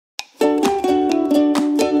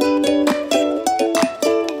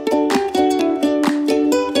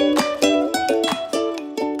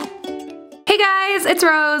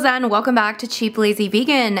kiddos, and welcome back to Cheap Lazy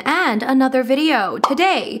Vegan and another video.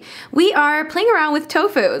 Today we are playing around with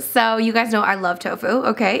tofu. So you guys know I love tofu,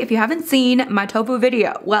 okay? If you haven't seen my tofu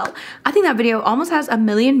video, well, I think that video almost has 1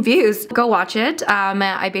 million views. Go watch it.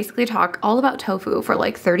 I basically talk all about tofu for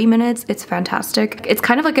like 30 minutes. It's fantastic. It's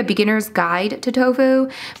kind of like a beginner's guide to tofu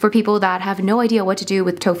for people that have no idea what to do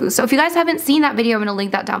with tofu. So if you guys haven't seen that video, I'm gonna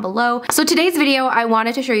link that down below. So today's video, I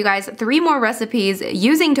wanted to show you guys 3 more recipes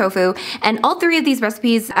using tofu, and all 3 of these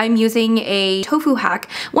recipes I'm using a tofu hack,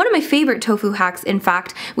 one of my favorite tofu hacks in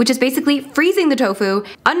fact, which is basically freezing the tofu,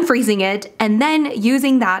 unfreezing it, and then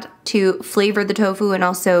using that to flavor the tofu and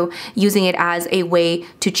also using it as a way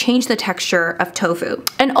to change the texture of tofu.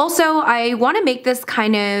 And also I want to make this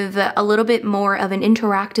kind of a little bit more of an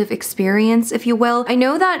interactive experience, if you will. I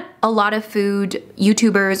know that a lot of food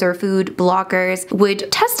YouTubers or food bloggers would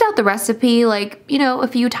test out the recipe like, you know, a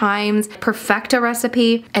few times, perfect a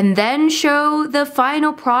recipe, and then show the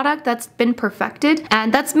final product that's been perfected.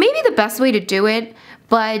 And that's maybe the best way to do it,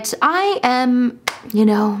 but I am, you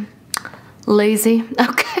know, lazy,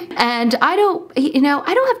 okay? And I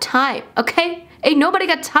don't have time, okay? Ain't nobody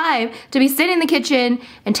got time to be sitting in the kitchen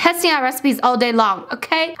and testing out recipes all day long,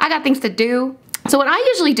 okay? I got things to do. So what I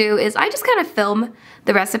usually do is I just kind of film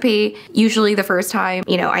the recipe, usually the first time,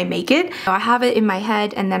 you know, I make it. I have it in my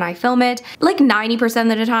head and then I film it. Like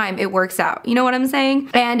 90% of the time it works out, you know what I'm saying?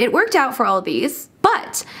 And it worked out for all of these.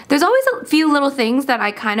 But there's always a few little things that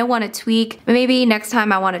I kind of want to tweak. Maybe next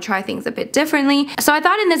time I want to try things a bit differently. So I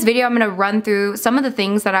thought in this video I'm going to run through some of the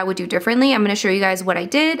things that I would do differently. I'm going to show you guys what I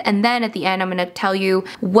did, and then at the end I'm going to tell you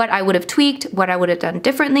what I would have tweaked, what I would have done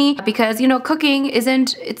differently, because you know, cooking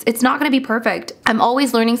it's not going to be perfect. I'm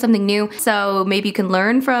always learning something new, so maybe you can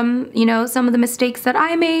learn from, you know, some of the mistakes that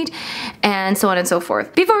I made and so on and so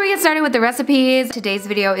forth. Before we get started with the recipes, today's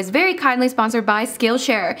video is very kindly sponsored by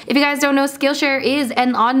Skillshare. If you guys don't know, Skillshare is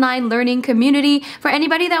an online learning community for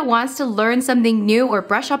anybody that wants to learn something new or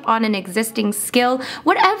brush up on an existing skill.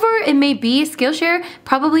 Whatever it may be, Skillshare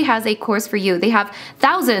probably has a course for you. They have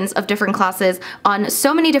thousands of different classes on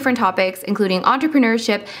so many different topics, including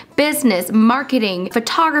entrepreneurship, business, marketing,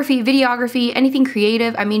 photography, videography, anything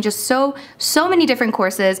creative. I mean, just so many different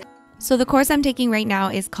courses. So the course I'm taking right now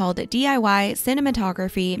is called DIY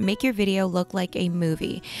Cinematography, Make Your Video Look Like a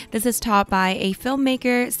Movie. This is taught by a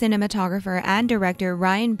filmmaker, cinematographer, and director,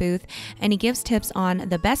 Ryan Booth, and he gives tips on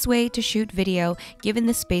the best way to shoot video given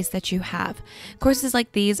the space that you have. Courses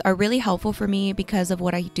like these are really helpful for me because of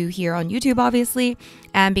what I do here on YouTube, obviously,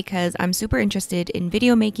 and because I'm super interested in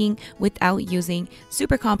video making without using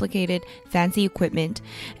super complicated, fancy equipment.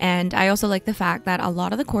 And I also like the fact that a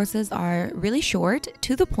lot of the courses are really short,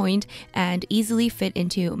 to the point, and easily fit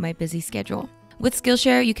into my busy schedule. With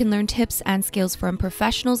Skillshare, you can learn tips and skills from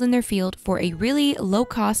professionals in their field for a really low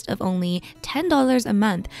cost of only $10 a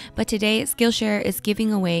month. But today, Skillshare is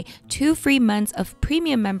giving away 2 free months of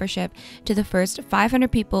premium membership to the first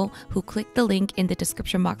 500 people who click the link in the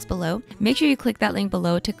description box below. Make sure you click that link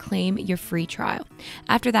below to claim your free trial.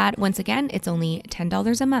 After that, once again, it's only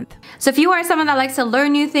 $10 a month. So if you are someone that likes to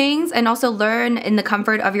learn new things and also learn in the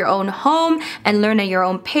comfort of your own home and learn at your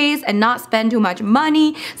own pace and not spend too much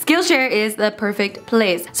money, Skillshare is the perfect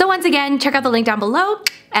place. So once again, check out the link down below,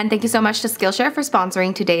 and thank you so much to Skillshare for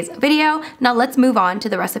sponsoring today's video. Now let's move on to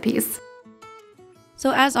the recipes.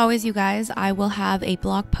 So as always, you guys, I will have a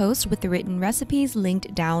blog post with the written recipes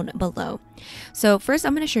linked down below. So first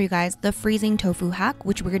I'm going to show you guys the freezing tofu hack,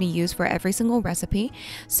 which we're going to use for every single recipe.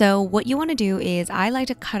 So what you want to do is, I like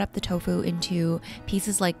to cut up the tofu into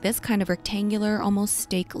pieces like this, kind of rectangular, almost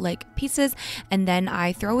steak-like pieces, and then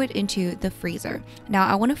I throw it into the freezer. Now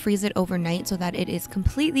I want to freeze it overnight so that it is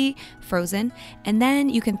completely frozen, and then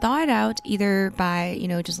you can thaw it out either by, you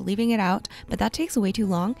know, just leaving it out, but that takes way too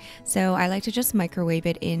long. So I like to just microwave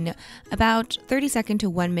it in about 30-second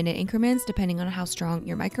to 1-minute increments, depending on how strong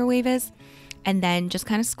your microwave is, and then just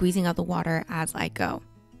kind of squeezing out the water as I go.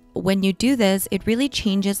 When you do this, it really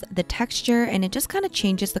changes the texture and it just kind of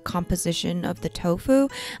changes the composition of the tofu.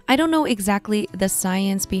 I don't know exactly the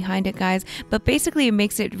science behind it, guys, but basically it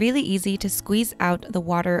makes it really easy to squeeze out the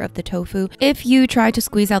water of the tofu. If you try to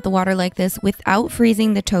squeeze out the water like this without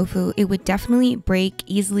freezing the tofu, it would definitely break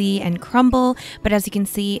easily and crumble, but as you can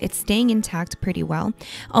see, it's staying intact pretty well.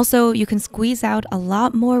 Also, you can squeeze out a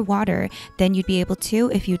lot more water than you'd be able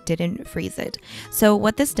to if you didn't freeze it. So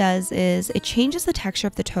what this does is it changes the texture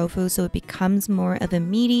of the tofu tofu so it becomes more of a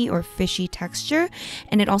meaty or fishy texture,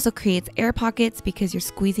 and it also creates air pockets because you're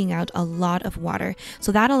squeezing out a lot of water.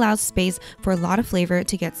 So that allows space for a lot of flavor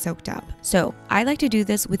to get soaked up. So I like to do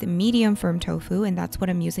this with medium firm tofu, and that's what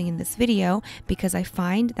I'm using in this video because I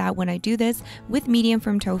find that when I do this with medium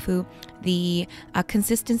firm tofu, the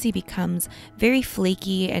consistency becomes very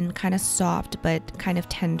flaky and kind of soft but kind of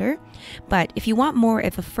tender. But if you want more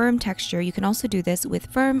of a firm texture, you can also do this with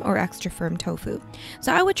firm or extra firm tofu.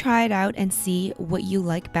 So I would try it out and see what you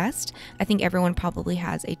like best. I think everyone probably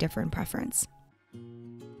has a different preference.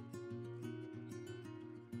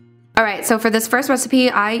 All right, so for this first recipe,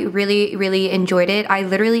 I really enjoyed it. I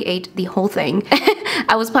literally ate the whole thing.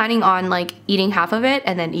 I was planning on like eating half of it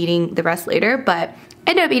and then eating the rest later, but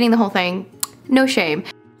ended up eating the whole thing. No shame.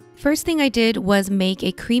 First thing I did was make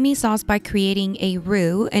a creamy sauce by creating a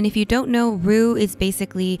roux, and if you don't know, roux is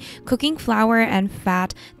basically cooking flour and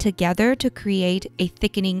fat together to create a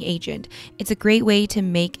thickening agent. It's a great way to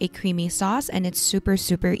make a creamy sauce, and it's super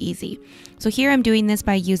easy. So here I'm doing this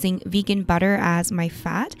by using vegan butter as my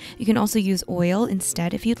fat. You can also use oil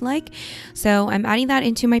instead if you'd like. So I'm adding that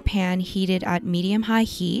into my pan heated at medium-high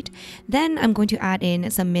heat. Then I'm going to add in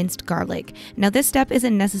some minced garlic. Now this step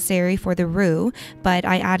isn't necessary for the roux, but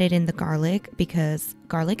I added in the garlic because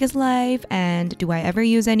garlic is life, and do I ever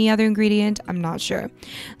use any other ingredient? I'm not sure.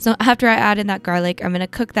 So after I add in that garlic, I'm going to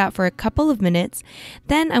cook that for a couple of minutes.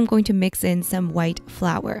 Then I'm going to mix in some white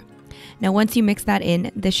flour. Now once you mix that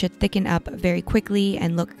in, this should thicken up very quickly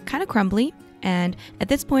and look kind of crumbly. And at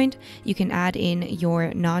this point, you can add in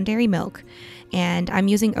your non-dairy milk. And I'm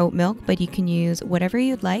using oat milk, but you can use whatever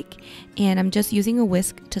you'd like. And I'm just using a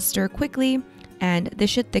whisk to stir quickly. And this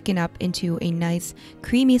should thicken up into a nice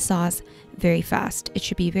creamy sauce very fast. It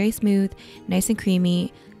should be very smooth, nice and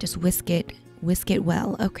creamy. Just whisk it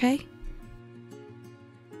well, okay?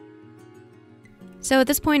 So at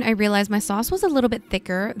this point, I realized my sauce was a little bit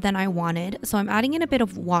thicker than I wanted, so I'm adding in a bit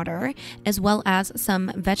of water as well as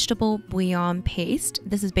some vegetable bouillon paste.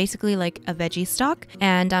 This is basically like a veggie stock,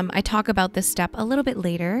 and I talk about this step a little bit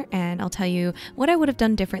later, and I'll tell you what I would have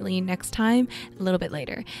done differently next time a little bit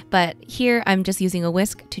later. But here I'm just using a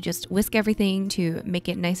whisk to just whisk everything to make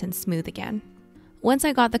it nice and smooth again. Once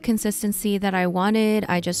I got the consistency that I wanted,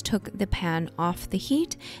 I just took the pan off the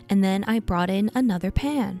heat, and then I brought in another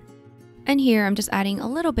pan. And here I'm just adding a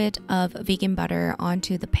little bit of vegan butter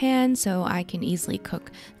onto the pan so I can easily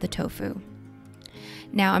cook the tofu.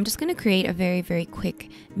 Now I'm just going to create a very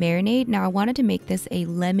quick marinade. Now I wanted to make this a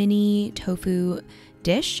lemony tofu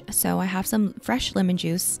dish, so I have some fresh lemon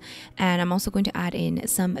juice, and I'm also going to add in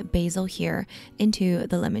some basil here into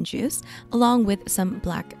the lemon juice along with some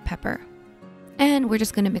black pepper. And we're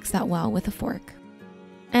just going to mix that well with a fork.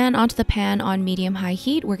 And onto the pan on medium-high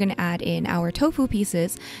heat, we're going to add in our tofu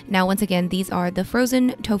pieces. Now, once again, these are the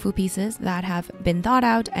frozen tofu pieces that have been thawed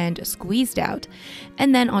out and squeezed out.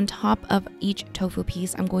 And then on top of each tofu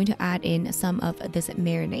piece, I'm going to add in some of this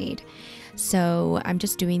marinade. So I'm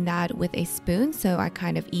just doing that with a spoon so I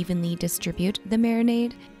kind of evenly distribute the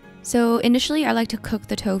marinade. So initially I like to cook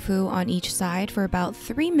the tofu on each side for about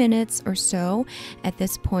 3 minutes or so at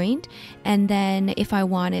this point, and then if I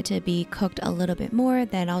want it to be cooked a little bit more,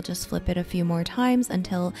 then I'll just flip it a few more times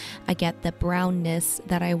until I get the brownness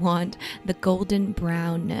that I want, the golden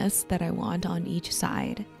brownness that I want on each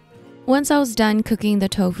side. Once I was done cooking the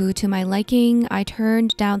tofu to my liking, I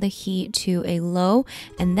turned down the heat to a low,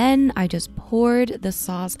 and then I just poured the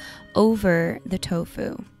sauce over the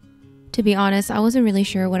tofu. To be honest, I wasn't really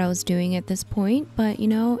sure what I was doing at this point, but you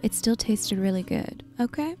know, it still tasted really good,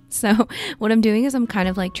 okay? So what I'm doing is I'm kind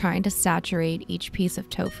of like trying to saturate each piece of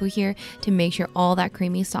tofu here to make sure all that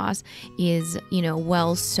creamy sauce is, you know,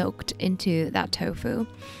 well soaked into that tofu.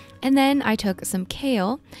 And then I took some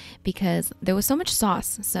kale because there was so much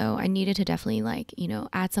sauce, so I needed to definitely like, you know,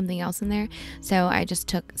 add something else in there. So I just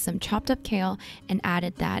took some chopped up kale and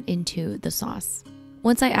added that into the sauce.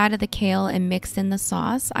 Once I added the kale and mixed in the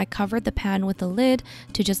sauce, I covered the pan with a lid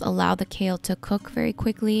to just allow the kale to cook very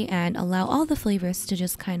quickly and allow all the flavors to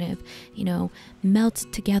just kind of, you know, melt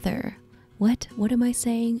together. What am I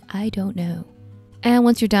saying? I don't know. And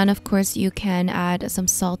once you're done, of course, you can add some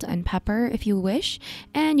salt and pepper if you wish,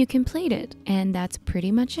 and you can plate it. And that's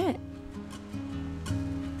pretty much it.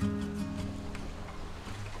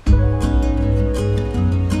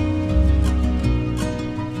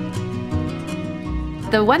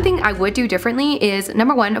 the one thing I would do differently is,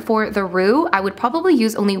 number one, for the roux, I would probably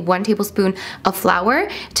use only 1 tablespoon of flour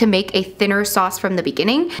to make a thinner sauce from the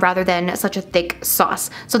beginning rather than such a thick sauce.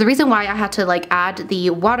 So the reason why I had to like add the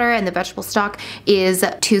water and the vegetable stock is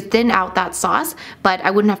to thin out that sauce, but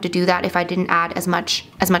I wouldn't have to do that if I didn't add as much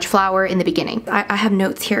flour in the beginning. I have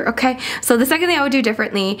notes here, okay? So the second thing I would do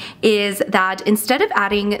differently is that instead of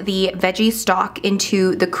adding the veggie stock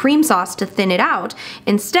into the cream sauce to thin it out,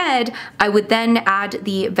 instead I would then add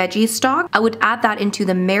the veggie stock. I would add that into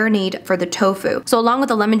the marinade for the tofu. So along with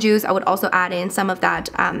the lemon juice, I would also add in some of that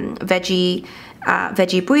veggie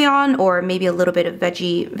bouillon, or maybe a little bit of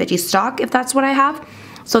veggie stock if that's what I have,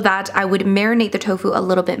 so that I would marinate the tofu a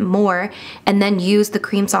little bit more and then use the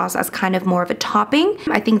cream sauce as kind of more of a topping.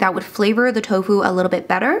 I think that would flavor the tofu a little bit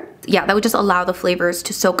better. Yeah, that would just allow the flavors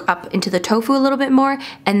to soak up into the tofu a little bit more,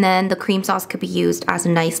 and then the cream sauce could be used as a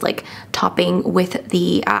nice like topping with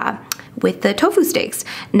the tofu steaks.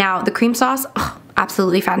 Now the cream sauce, oh,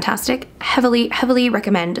 absolutely fantastic. Heavily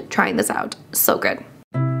recommend trying this out. So good.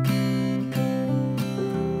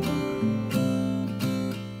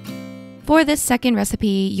 For this second recipe,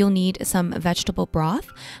 you'll need some vegetable broth.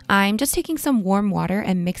 I'm just taking some warm water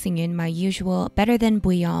and mixing in my usual better than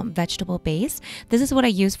bouillon vegetable base. This is what I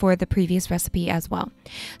used for the previous recipe as well.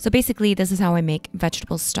 So basically, this is how I make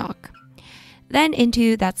vegetable stock. Then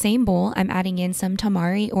into that same bowl, I'm adding in some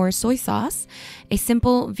tamari or soy sauce, a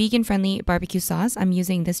simple vegan-friendly barbecue sauce. I'm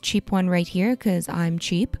using this cheap one right here because I'm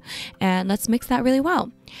cheap. And let's mix that really well.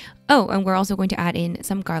 Oh, and we're also going to add in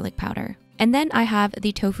some garlic powder. And then I have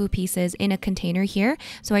the tofu pieces in a container here,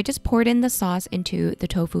 so I just poured in the sauce into the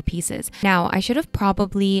tofu pieces. Now, I should have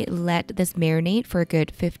probably let this marinate for a good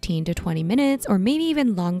 15 to 20 minutes, or maybe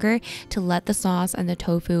even longer, to let the sauce and the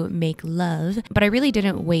tofu make love, but I really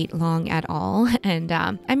didn't wait long at all. And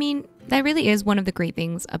I mean, that really is one of the great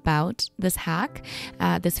things about this hack,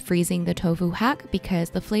 this freezing the tofu hack, because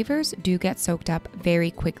the flavors do get soaked up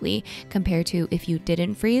very quickly compared to if you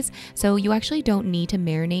didn't freeze. So you actually don't need to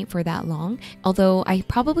marinate for that long, although I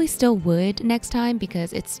probably still would next time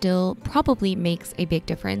because it still probably makes a big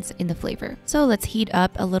difference in the flavor. So let's heat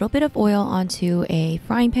up a little bit of oil onto a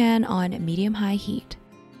frying pan on medium-high heat.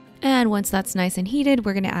 And once that's nice and heated,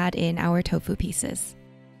 we're going to add in our tofu pieces.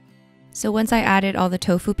 So once I added all the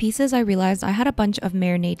tofu pieces, I realized I had a bunch of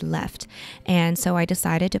marinade left, and so I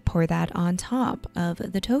decided to pour that on top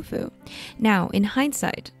of the tofu. Now, in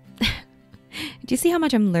hindsight, do you see how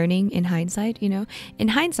much I'm learning in hindsight, you know? In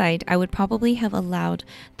hindsight, I would probably have allowed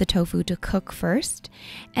the tofu to cook first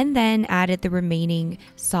and then added the remaining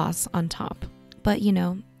sauce on top. But you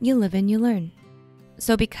know, you live and you learn.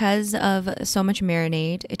 So because of so much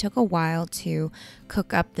marinade, it took a while to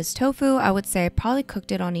cook up this tofu. I would say I probably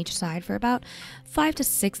cooked it on each side for about 5 to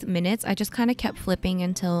 6 minutes. I just kind of kept flipping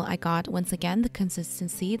until I got, once again, the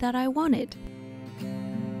consistency that I wanted.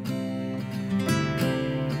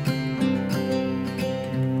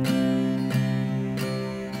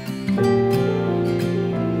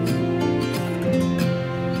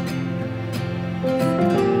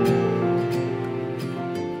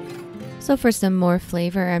 So for some more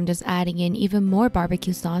flavor, I'm just adding in even more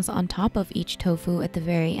barbecue sauce on top of each tofu at the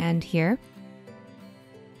very end here.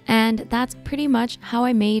 And that's pretty much how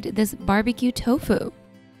I made this barbecue tofu.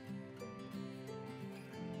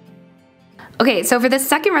 Okay, so for this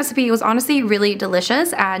second recipe, it was honestly really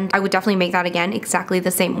delicious, and I would definitely make that again exactly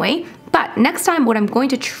the same way. But next time, what I'm going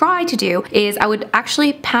to try to do is I would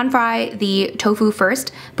actually pan fry the tofu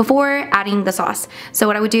first before adding the sauce. So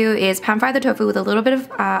what I would do is pan fry the tofu with a little bit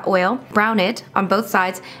of oil, brown it on both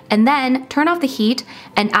sides, and then turn off the heat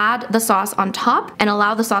and add the sauce on top and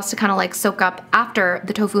allow the sauce to kind of like soak up after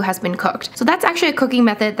the tofu has been cooked. So that's actually a cooking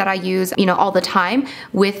method that I use, you know, all the time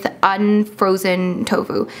with unfrozen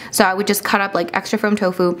tofu. So I would just cut up like extra firm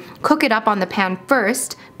tofu, cook it up on the pan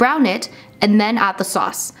first, brown it, and then add the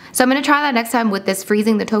sauce. So I'm gonna try that next time with this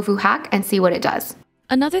freezing the tofu hack and see what it does.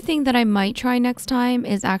 Another thing that I might try next time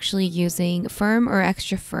is actually using firm or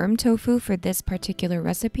extra firm tofu for this particular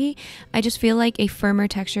recipe. I just feel like a firmer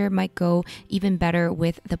texture might go even better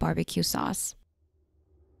with the barbecue sauce.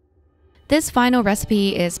 This final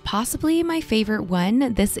recipe is possibly my favorite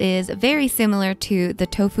one. This is very similar to the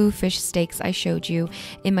tofu fish steaks I showed you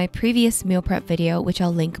in my previous meal prep video, which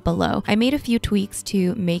I'll link below. I made a few tweaks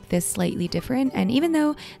to make this slightly different, and even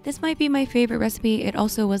though this might be my favorite recipe, it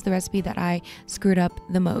also was the recipe that I screwed up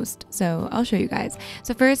the most. So I'll show you guys.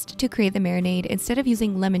 So first, to create the marinade, instead of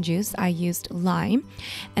using lemon juice, I used lime,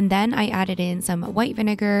 and then I added in some white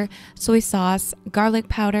vinegar, soy sauce, garlic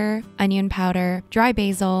powder, onion powder, dry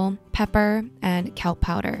basil, pepper, and kelp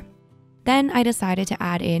powder. Then I decided to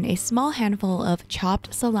add in a small handful of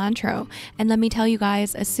chopped cilantro. And let me tell you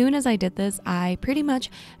guys, as soon as I did this, I pretty much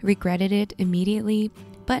regretted it immediately,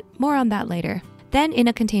 but more on that later. Then in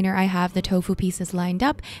a container, I have the tofu pieces lined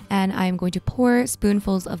up, and I'm going to pour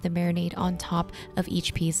spoonfuls of the marinade on top of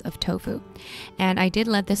each piece of tofu. And I did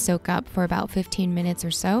let this soak up for about 15 minutes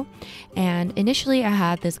or so. And initially I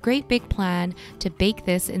had this great big plan to bake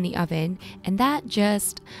this in the oven, and that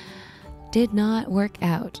just did not work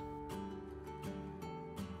out.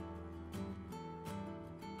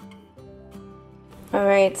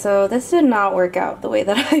 Alright, so this did not work out the way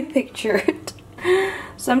that I pictured.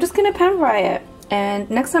 So I'm just gonna pan fry it. And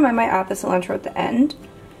next time I might add the cilantro at the end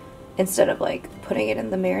instead of like putting it in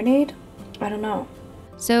the marinade. I don't know.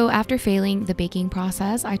 So after failing the baking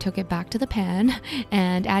process, I took it back to the pan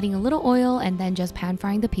and adding a little oil and then just pan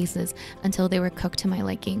frying the pieces until they were cooked to my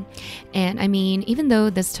liking. And I mean, even though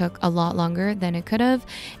this took a lot longer than it could have,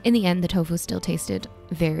 in the end the tofu still tasted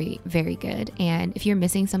very, very good. And if you're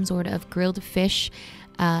missing some sort of grilled fish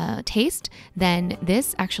taste, then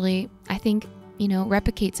this actually, I think, you know,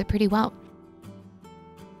 replicates it pretty well.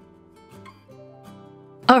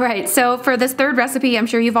 Alright, so for this third recipe, I'm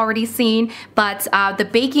sure you've already seen, but the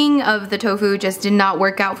baking of the tofu just did not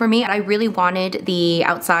work out for me. I really wanted the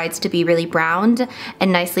outsides to be really browned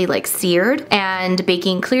and nicely like seared, and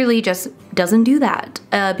baking clearly just doesn't do that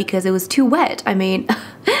because it was too wet. I mean,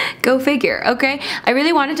 go figure, okay? I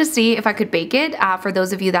really wanted to see if I could bake it for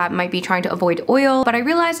those of you that might be trying to avoid oil, but I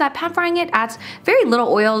realized that pan frying it adds very little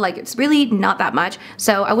oil, like it's really not that much,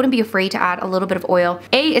 so I wouldn't be afraid to add a little bit of oil.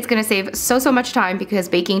 A, it's gonna save so much time because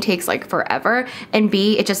baking takes like forever, and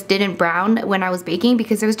B, it just didn't brown when I was baking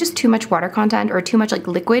because there was just too much water content or too much like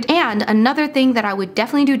liquid. And another thing that I would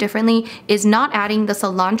definitely do differently is not adding the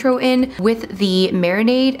cilantro in with the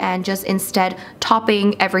marinade and just instead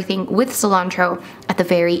topping everything with cilantro at the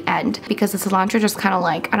very end, because the cilantro just kind of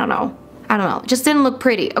like, I don't know, just didn't look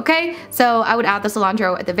pretty, okay? So I would add the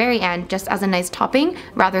cilantro at the very end just as a nice topping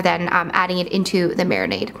rather than adding it into the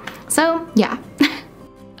marinade. So yeah.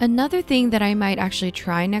 Another thing that I might actually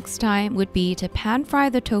try next time would be to pan fry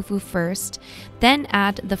the tofu first, then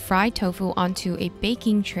add the fried tofu onto a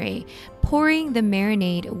baking tray, pouring the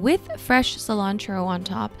marinade with fresh cilantro on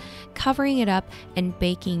top, covering it up and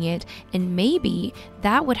baking it, and maybe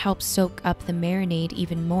that would help soak up the marinade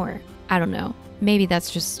even more. I don't know. Maybe that's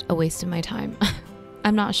just a waste of my time.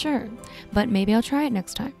 I'm not sure, but maybe I'll try it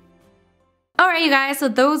next time. Alright you guys, so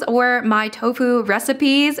those were my tofu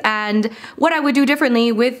recipes and what I would do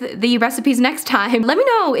differently with the recipes next time. Let me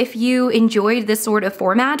know if you enjoyed this sort of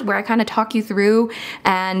format where I kind of talk you through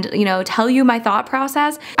and, you know, tell you my thought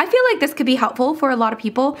process. I feel like this could be helpful for a lot of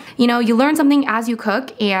people. You know, you learn something as you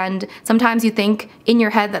cook, and sometimes you think in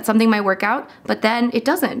your head that something might work out, but then it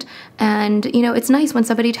doesn't. And, you know, it's nice when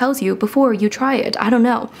somebody tells you before you try it. I don't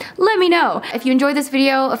know. Let me know. If you enjoyed this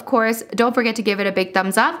video, of course, don't forget to give it a big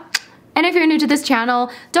thumbs up. And if you're new to this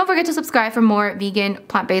channel, don't forget to subscribe for more vegan,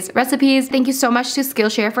 plant-based recipes. Thank you so much to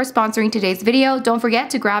Skillshare for sponsoring today's video. Don't forget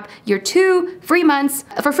to grab your 2 free months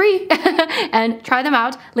for free and try them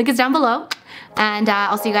out. Link is down below. And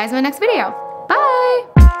I'll see you guys in the next video.